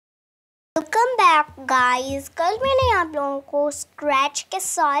Welcome back guys. कल मैंने आप लोगों को स्क्रैच के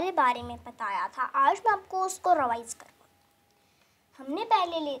सारे बारे में बताया था। आज मैं आपको उसको रिवाइज करूँगा। हमने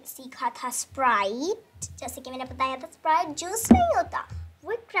पहले सीखा था स्प्राइट, जैसे कि मैंने बताया था स्प्राइट जूस नहीं होता,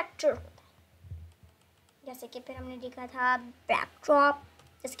 वो एक कैरेक्टर होता है। जैसे कि फिर हमने देखा था बैकड्रॉप,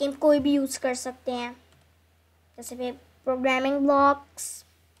 जैसे कि हम कोई भी यूज़ कर सकते हैं, जैसे फिर प्रोग्रामिंग ब्लॉक्स।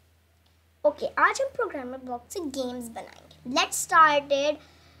 ओके, आज हम प्रोग्रामिंग ब्लॉक से गेम्स बनाएंगे। Let's started.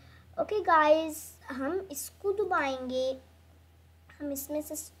 ओके गाइस, हम इसको दबाएंगे, हम इसमें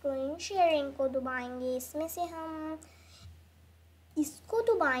से स्क्रीन शेयरिंग को दबाएंगे, इसमें से हम इसको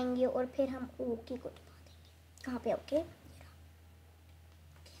दबाएंगे और फिर हम ओके को दबा देंगे। कहाँ पे ओके?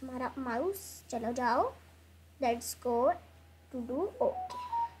 हमारा माउस चलो जाओ, let's go to do okay.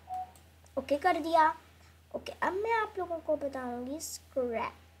 Okay कर दिया। ओके, अब मैं आप लोगों को बताऊंगी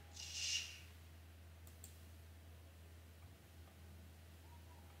स्क्रैच।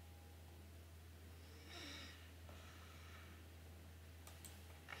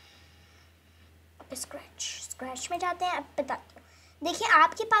 स्क्रैच में जाते हैं। अब बताते हूँ। देखिए,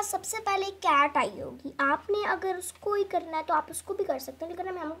 आपके पास सबसे पहले कैट आई होगी। आपने अगर उसको ही करना है तो आप उसको भी कर सकते हैं,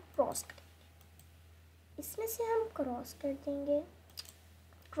 लेकिन हम क्रॉस करेंगे। इसमें से हम क्रॉस कर देंगे,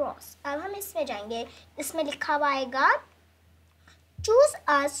 क्रॉस। अब हम इसमें जाएंगे, इसमें लिखा हुआ आएगा choose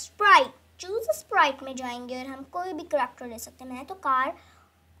a Sprite. Choose a Sprite में जाएंगे और हम कोई भी कैरेक्टर ले सकते हैं। मैं तो कार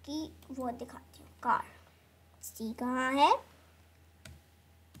की वो दिखाती हूँ। कार सी कहाँ है?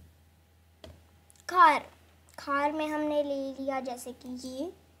 कार में हमने ले लिया, जैसे कि ये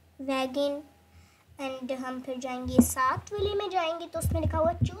वैगन। एंड हम फिर जाएंगे साथ वाले में जाएंगे, तो उसमें लिखा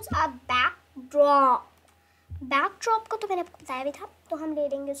हुआ चूज अ बैकड्रॉप। बैकड्रॉप को तो मैंने आपको बताया भी था, तो हम ले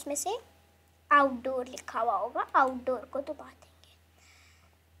लेंगे उसमें से आउटडोर लिखा हुआ होगा, आउटडोर को दबा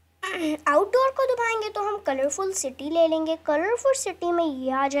देंगे। आउटडोर को दबाएंगे तो हम कलरफुल सिटी ले लेंगे। कलरफुल सिटी में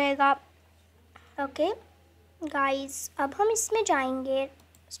ये आ जाएगा। ओके गाइस, अब हम इसमें जाएंगे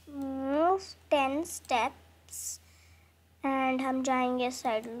मूव 10 स्टेप्स एंड हम जाएंगे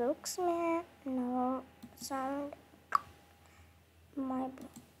साइड लुक्स में। No sound my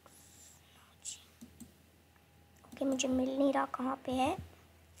blocks. Okay, मुझे मिल नहीं रहा कहाँ पे है।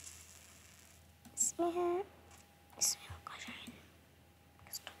 इसमें है, इसमें होगा शायद।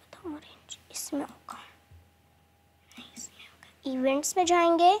 किसको बताऊँ? ऑरेंज इसमें होगा, नहीं इसमें होगा। इवेंट्स में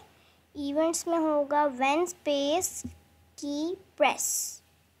जाएंगे, इवेंट्स में होगा व्हेन स्पेस की प्रेस।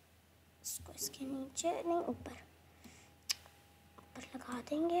 इसको इसके नीचे नहीं, ऊपर लगा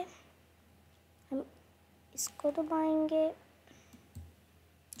देंगे। हम इसको दबाएंगे।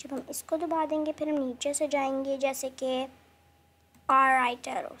 जब हम इसको दबा देंगे फिर हम नीचे से जाएंगे, जैसे कि राइट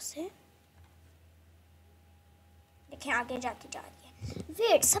एरो से। देखिए आगे जाती जा रही है।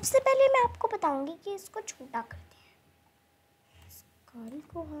 वेट, सबसे पहले मैं आपको बताऊंगी कि इसको छोटा करते हैं। स्केल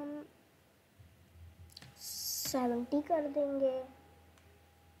को हम 70 कर देंगे,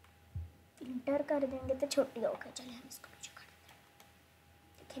 इंटर कर देंगे तो छोटी हो गई। चलिए हम इसको नीचे कर देते हैं।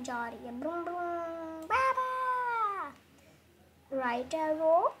 देखिए जा रही है, ब्रूम ब्रूम बाबा। राइट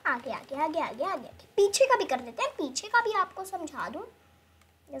एरो, आगे आगे आगे आगे आगे। पीछे का भी कर देते हैं, पीछे का भी आपको समझा दूँ।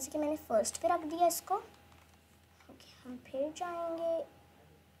 जैसे कि मैंने फर्स्ट पे रख दिया इसको। ओके, हम फिर जाएंगे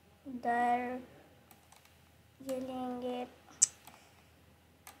इधर, ये लेंगे,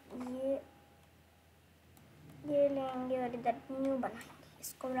 ये लेंगे और इधर न्यू बनाएंगे,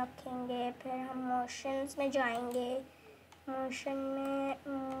 इसको रखेंगे। फिर हम मोशंस में जाएंगे, मोशन में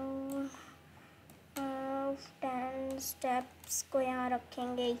 10 स्टेप्स को यहाँ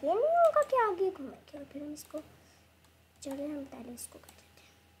रखेंगे। ये नहीं होगा कि आगे घूमेंगे। फिर हम इसको, चलिए हम पहले इसको कर देते हैं।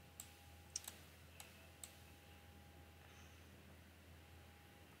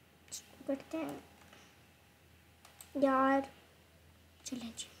 इसको करते हैं यार।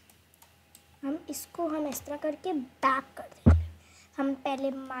 चलिए जी, हम इसको हम इस तरह करके बैक कर देंगे। हम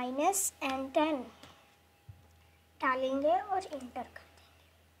पहले -10 डालेंगे और इंटर कर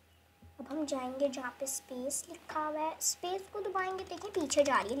देंगे। अब हम जाएंगे जहाँ पे स्पेस लिखा हुआ है, स्पेस को दबाएंगे। देखिए पीछे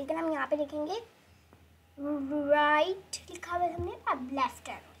जा रही है, लेकिन हम यहाँ पे देखेंगे राइट लिखा हुआ है हमने। अब लेफ्ट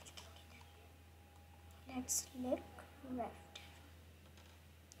एरो लिखेंगे। Let's click left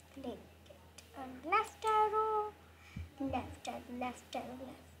left arrow, left arrow, left arrow,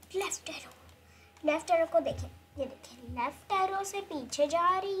 left arrow, left arrow को देखें। ये देखिए लेफ्ट एरो से पीछे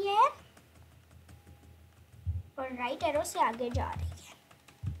जा रही है और राइट एरो से आगे जा रही है।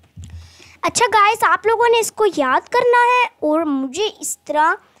 अच्छा गाइस, आप लोगों ने इसको याद करना है और मुझे इस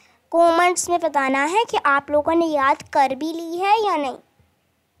तरह कमेंट्स में बताना है कि आप लोगों ने याद कर भी ली है या नहीं।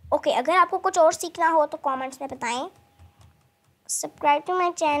 ओके, अगर आपको कुछ और सीखना हो तो कमेंट्स में बताएं। Subscribe to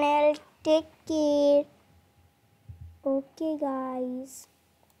my channel. Take care. Okay guys.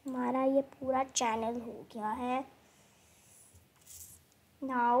 हमारा ये पूरा चैनल हो गया है।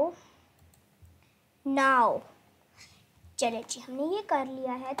 नाउ चले जी, हमने ये कर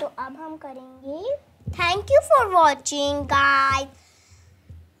लिया है, तो अब हम करेंगे thank you for watching guys.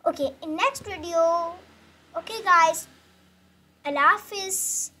 Okay, in next video. Okay guys, Allah Hafiz,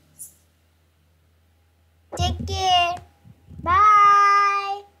 take care,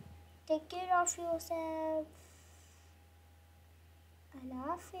 bye, take care of yourself, Allah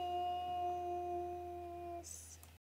Hafiz.